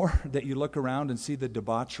 The more that you look around and see the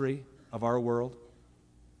debauchery of our world,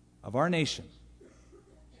 of our nation,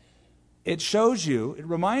 it shows you, it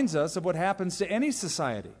reminds us of what happens to any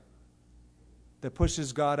society that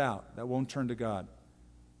pushes God out, that won't turn to God.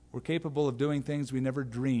 We're capable of doing things we never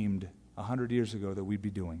dreamed 100 years ago that we'd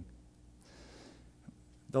be doing.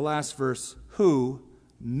 The last verse, who,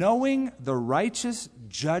 knowing the righteous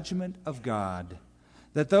judgment of God,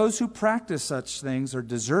 that those who practice such things are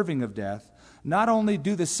deserving of death, not only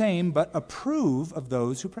do the same, but approve of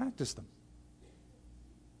those who practice them.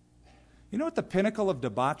 You know what the pinnacle of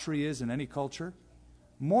debauchery is in any culture?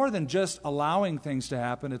 More than just allowing things to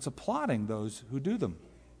happen, it's applauding those who do them,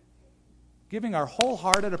 giving our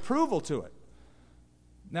wholehearted approval to it.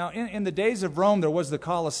 Now, in the days of Rome, there was the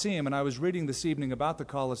Colosseum, and I was reading this evening about the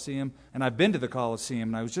Colosseum, and I've been to the Colosseum,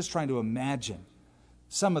 and I was just trying to imagine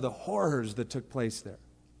some of the horrors that took place there.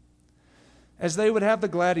 As they would have the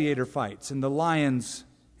gladiator fights, and the lions,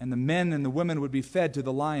 and the men and the women would be fed to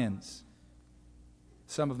the lions.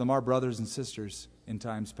 Some of them are brothers and sisters in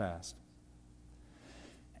times past.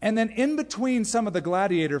 And then in between some of the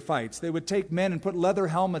gladiator fights, they would take men and put leather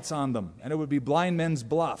helmets on them, and it would be blind men's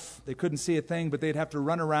bluff. They couldn't see a thing, but they'd have to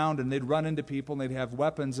run around, and they'd run into people, and they'd have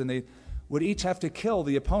weapons, and they would each have to kill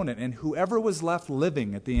the opponent, and whoever was left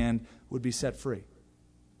living at the end would be set free.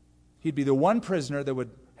 He'd be the one prisoner that would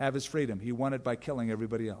have his freedom. He won it by killing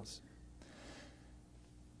everybody else.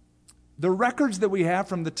 The records that we have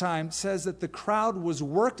from the time says that the crowd was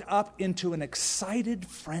worked up into an excited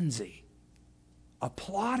frenzy,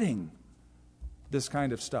 applauding this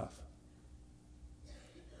kind of stuff.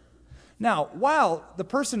 Now, while the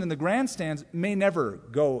person in the grandstands may never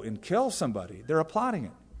go and kill somebody, they're applauding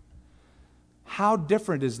it. How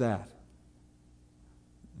different is that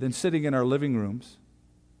than sitting in our living rooms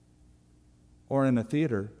or in a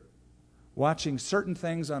theater watching certain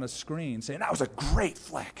things on a screen saying, that was a great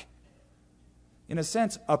flick. In a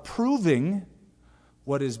sense, approving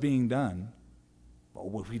what is being done.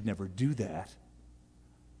 Well, we'd never do that.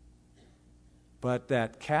 But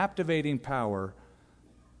that captivating power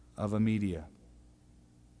of a media.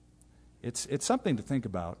 It's something to think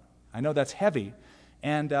about. I know that's heavy,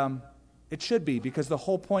 and it should be, because the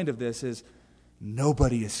whole point of this is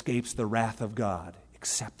nobody escapes the wrath of God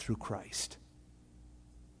except through Christ.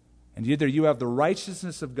 And either you have the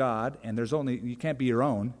righteousness of God, and you can't be your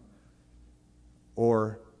own,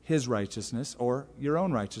 or His righteousness, or your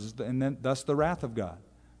own righteousness, and then thus the wrath of God.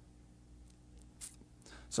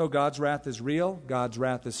 So God's wrath is real. God's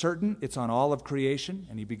wrath is certain. It's on all of creation.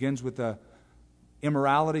 And He begins with the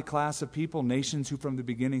immorality class of people, nations who from the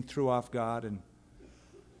beginning threw off God. And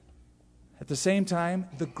at the same time,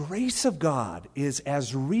 the grace of God is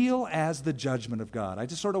as real as the judgment of God. I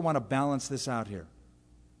just sort of want to balance this out here.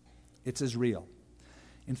 It's as real.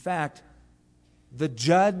 In fact, the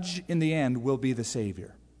judge in the end will be the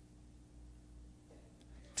Savior.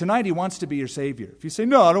 Tonight He wants to be your Savior. If you say,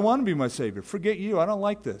 no, I don't want to be my Savior, forget you, I don't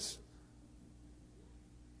like this.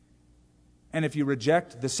 And if you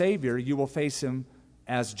reject the Savior, you will face Him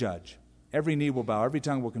as judge. Every knee will bow, every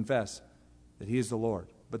tongue will confess that He is the Lord.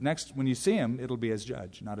 But next, when you see Him, it'll be as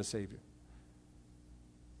judge, not as Savior.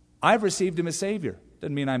 I've received Him as Savior.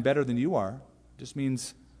 Doesn't mean I'm better than you are. It just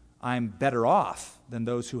means I'm better off than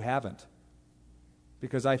those who haven't.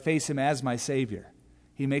 Because I face Him as my Savior.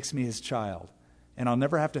 He makes me His child. And I'll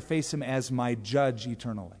never have to face Him as my judge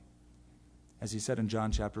eternally, as He said in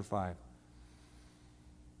John chapter 5.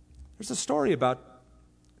 There's a story about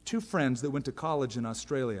two friends that went to college in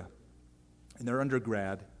Australia in their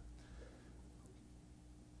undergrad.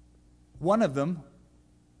 One of them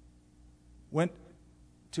went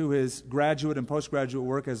to his graduate and postgraduate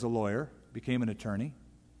work as a lawyer, became an attorney.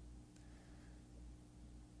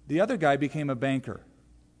 The other guy became a banker,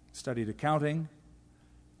 studied accounting,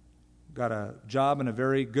 got a job in a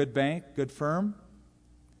very good bank, good firm.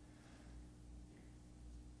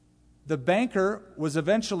 The banker was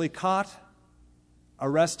eventually caught,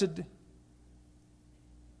 arrested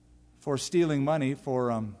for stealing money,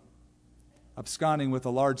 for absconding with a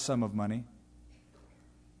large sum of money.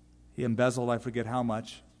 He embezzled, I forget how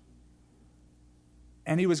much.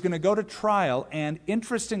 And he was going to go to trial and,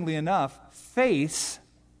 interestingly enough, face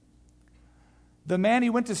the man he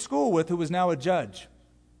went to school with, who was now a judge,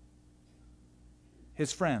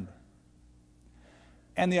 his friend.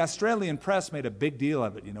 And the Australian press made a big deal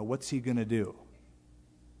of it. You know, what's he going to do?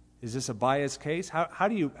 Is this a biased case? How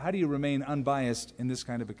do you remain unbiased in this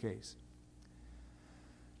kind of a case?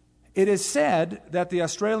 It is said that the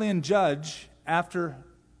Australian judge, after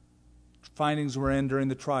findings were in during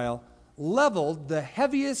the trial, leveled the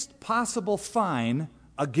heaviest possible fine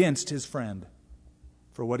against his friend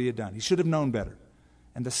for what he had done. He should have known better.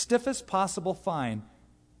 And the stiffest possible fine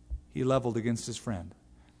he leveled against his friend.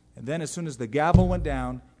 And then as soon as the gavel went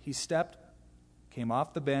down, he stepped, came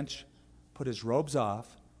off the bench, put his robes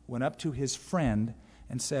off, went up to his friend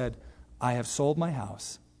and said, I have sold my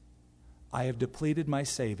house, I have depleted my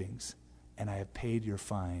savings, and I have paid your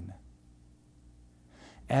fine.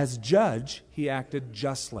 As judge, he acted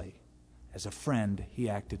justly. As a friend, he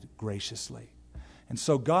acted graciously. And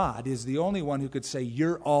so God is the only one who could say,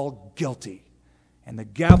 you're all guilty. And the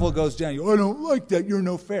gavel goes down. I don't like that. You're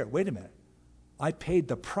no fair. Wait a minute. I paid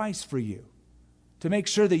the price for you to make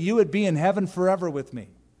sure that you would be in heaven forever with me.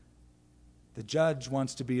 The judge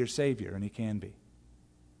wants to be your Savior, and he can be.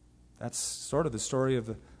 That's sort of the story of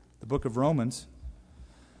the book of Romans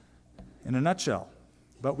in a nutshell.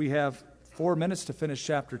 But we have 4 minutes to finish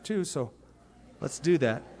chapter 2, so let's do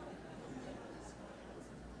that.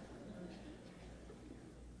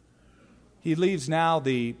 He leaves now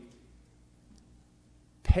the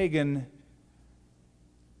pagan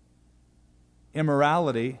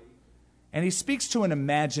immorality, and he speaks to an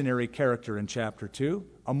imaginary character in chapter 2,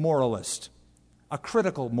 a moralist, a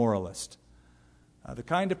critical moralist. The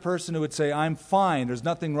kind of person who would say, I'm fine, there's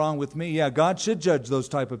nothing wrong with me. Yeah, God should judge those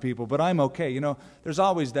type of people, but I'm okay. You know, there's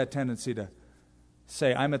always that tendency to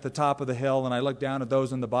say, I'm at the top of the hill, and I look down at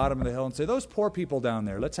those on the bottom of the hill and say, those poor people down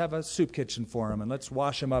there, let's have a soup kitchen for them, and let's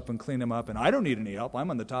wash them up and clean them up, and I don't need any help, I'm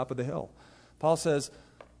on the top of the hill. Paul says,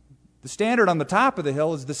 the standard on the top of the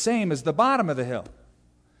hill is the same as the bottom of the hill.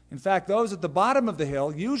 In fact, those at the bottom of the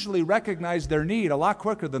hill usually recognize their need a lot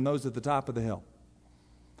quicker than those at the top of the hill,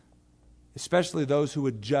 especially those who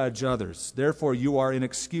would judge others. Therefore, you are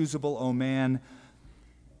inexcusable, O man,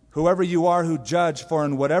 whoever you are who judge, for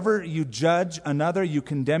in whatever you judge another, you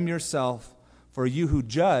condemn yourself, for you who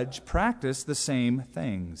judge practice the same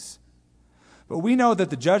things. But we know that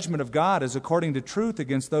the judgment of God is according to truth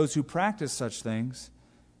against those who practice such things.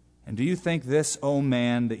 And do you think this, O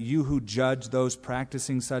man, that you who judge those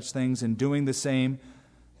practicing such things and doing the same,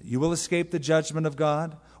 that you will escape the judgment of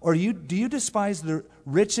God? Or do you despise the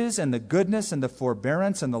riches and the goodness and the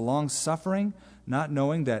forbearance and the long-suffering, not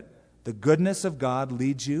knowing that the goodness of God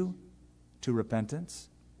leads you to repentance?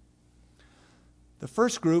 The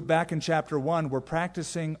first group, back in chapter 1, were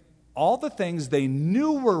practicing all the things they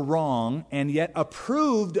knew were wrong and yet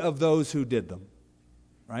approved of those who did them.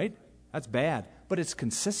 Right? That's bad, but it's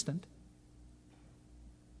consistent.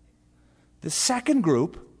 The second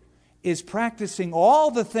group is practicing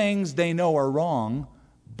all the things they know are wrong,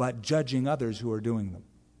 but judging others who are doing them.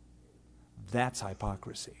 That's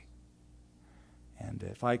hypocrisy. And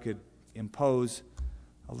if I could impose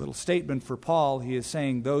a little statement for Paul, he is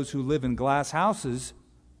saying those who live in glass houses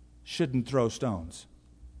shouldn't throw stones.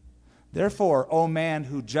 Therefore, O man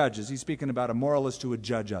who judges, he's speaking about a moralist who would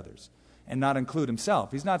judge others and not include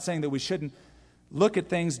himself. He's not saying that we shouldn't look at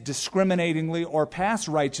things discriminatingly or pass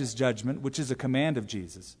righteous judgment, which is a command of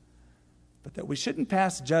Jesus, but that we shouldn't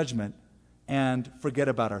pass judgment and forget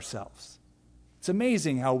about ourselves. It's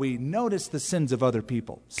amazing how we notice the sins of other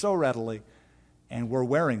people so readily, and we're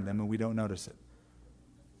wearing them and we don't notice it.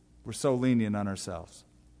 We're so lenient on ourselves.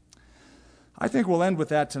 I think we'll end with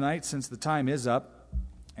that tonight since the time is up.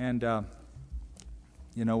 And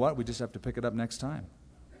you know what? We just have to pick it up next time.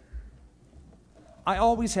 I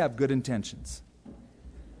always have good intentions.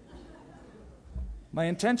 My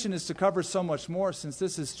intention is to cover so much more since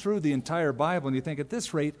this is through the entire Bible. And you think at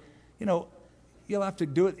this rate, you know, you'll have to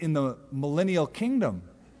do it in the millennial kingdom.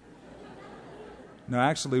 No,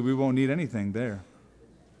 actually, we won't need anything there.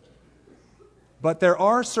 But there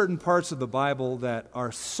are certain parts of the Bible that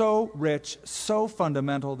are so rich, so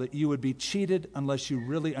fundamental, that you would be cheated unless you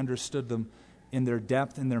really understood them in their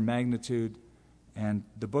depth and their magnitude. And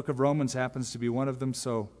the book of Romans happens to be one of them,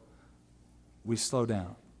 so we slow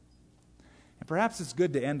down. And perhaps it's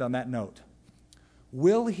good to end on that note.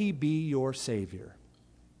 Will he be your Savior?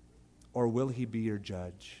 Or will he be your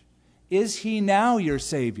judge? Is he now your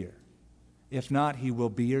Savior? If not, he will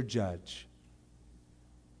be your judge.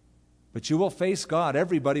 But you will face God.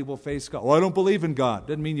 Everybody will face God. Well, I don't believe in God.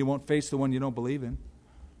 Doesn't mean you won't face the one you don't believe in.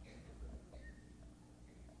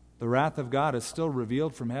 The wrath of God is still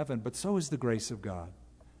revealed from heaven, but so is the grace of God.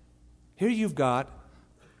 Here you've got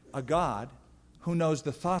a God who knows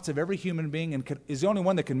the thoughts of every human being and is the only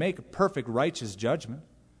one that can make a perfect righteous judgment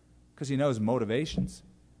because he knows motivations.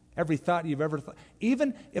 Every thought you've ever thought.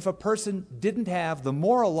 Even if a person didn't have the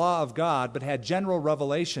moral law of God but had general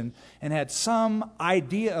revelation and had some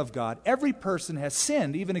idea of God, every person has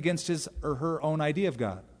sinned even against his or her own idea of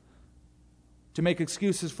God to make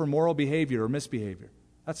excuses for moral behavior or misbehavior.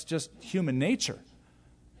 That's just human nature.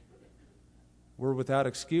 We're without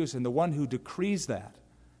excuse. And the one who decrees that,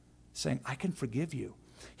 saying, I can forgive you.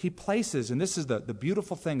 He places, and this is the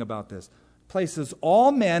beautiful thing about this, places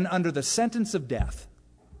all men under the sentence of death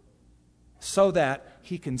so that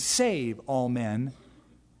he can save all men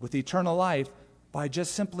with eternal life by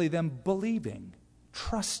just simply them believing,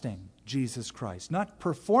 trusting Jesus Christ. Not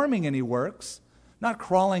performing any works, Not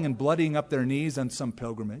crawling and bloodying up their knees on some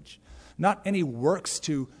pilgrimage. Not any works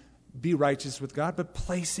to be righteous with God, but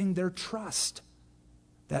placing their trust.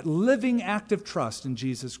 That living act of trust in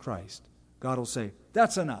Jesus Christ. God will say,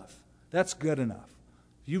 that's enough. That's good enough.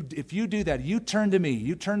 If you do that, you turn to me,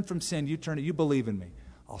 you turn from sin, you believe in me,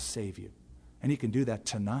 I'll save you. And He can do that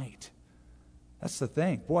tonight. That's the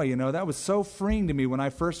thing. Boy, that was so freeing to me when I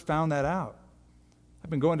first found that out. I've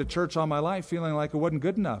been going to church all my life feeling like it wasn't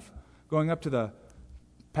good enough. Going up to the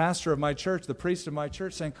pastor of my church, the priest of my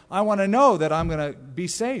church, saying, I want to know that I'm going to be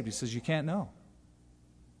saved. He says, you can't know.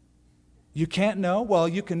 You can't know? Well,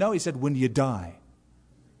 you can know. He said, when you die.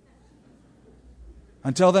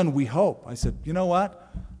 Until then, we hope. I said, you know what?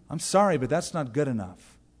 I'm sorry, but that's not good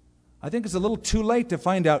enough. I think it's a little too late to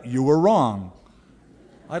find out you were wrong.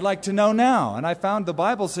 I'd like to know now. And I found the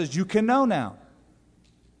Bible says you can know now.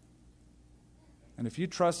 And if you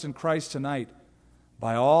trust in Christ tonight,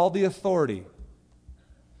 by all the authority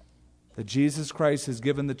that Jesus Christ has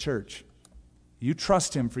given the church, you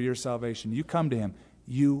trust Him for your salvation, you come to Him,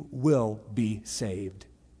 you will be saved.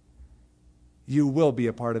 You will be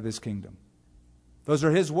a part of His kingdom. Those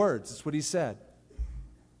are His words. That's what He said.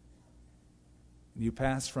 You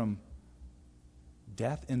pass from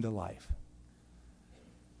death into life.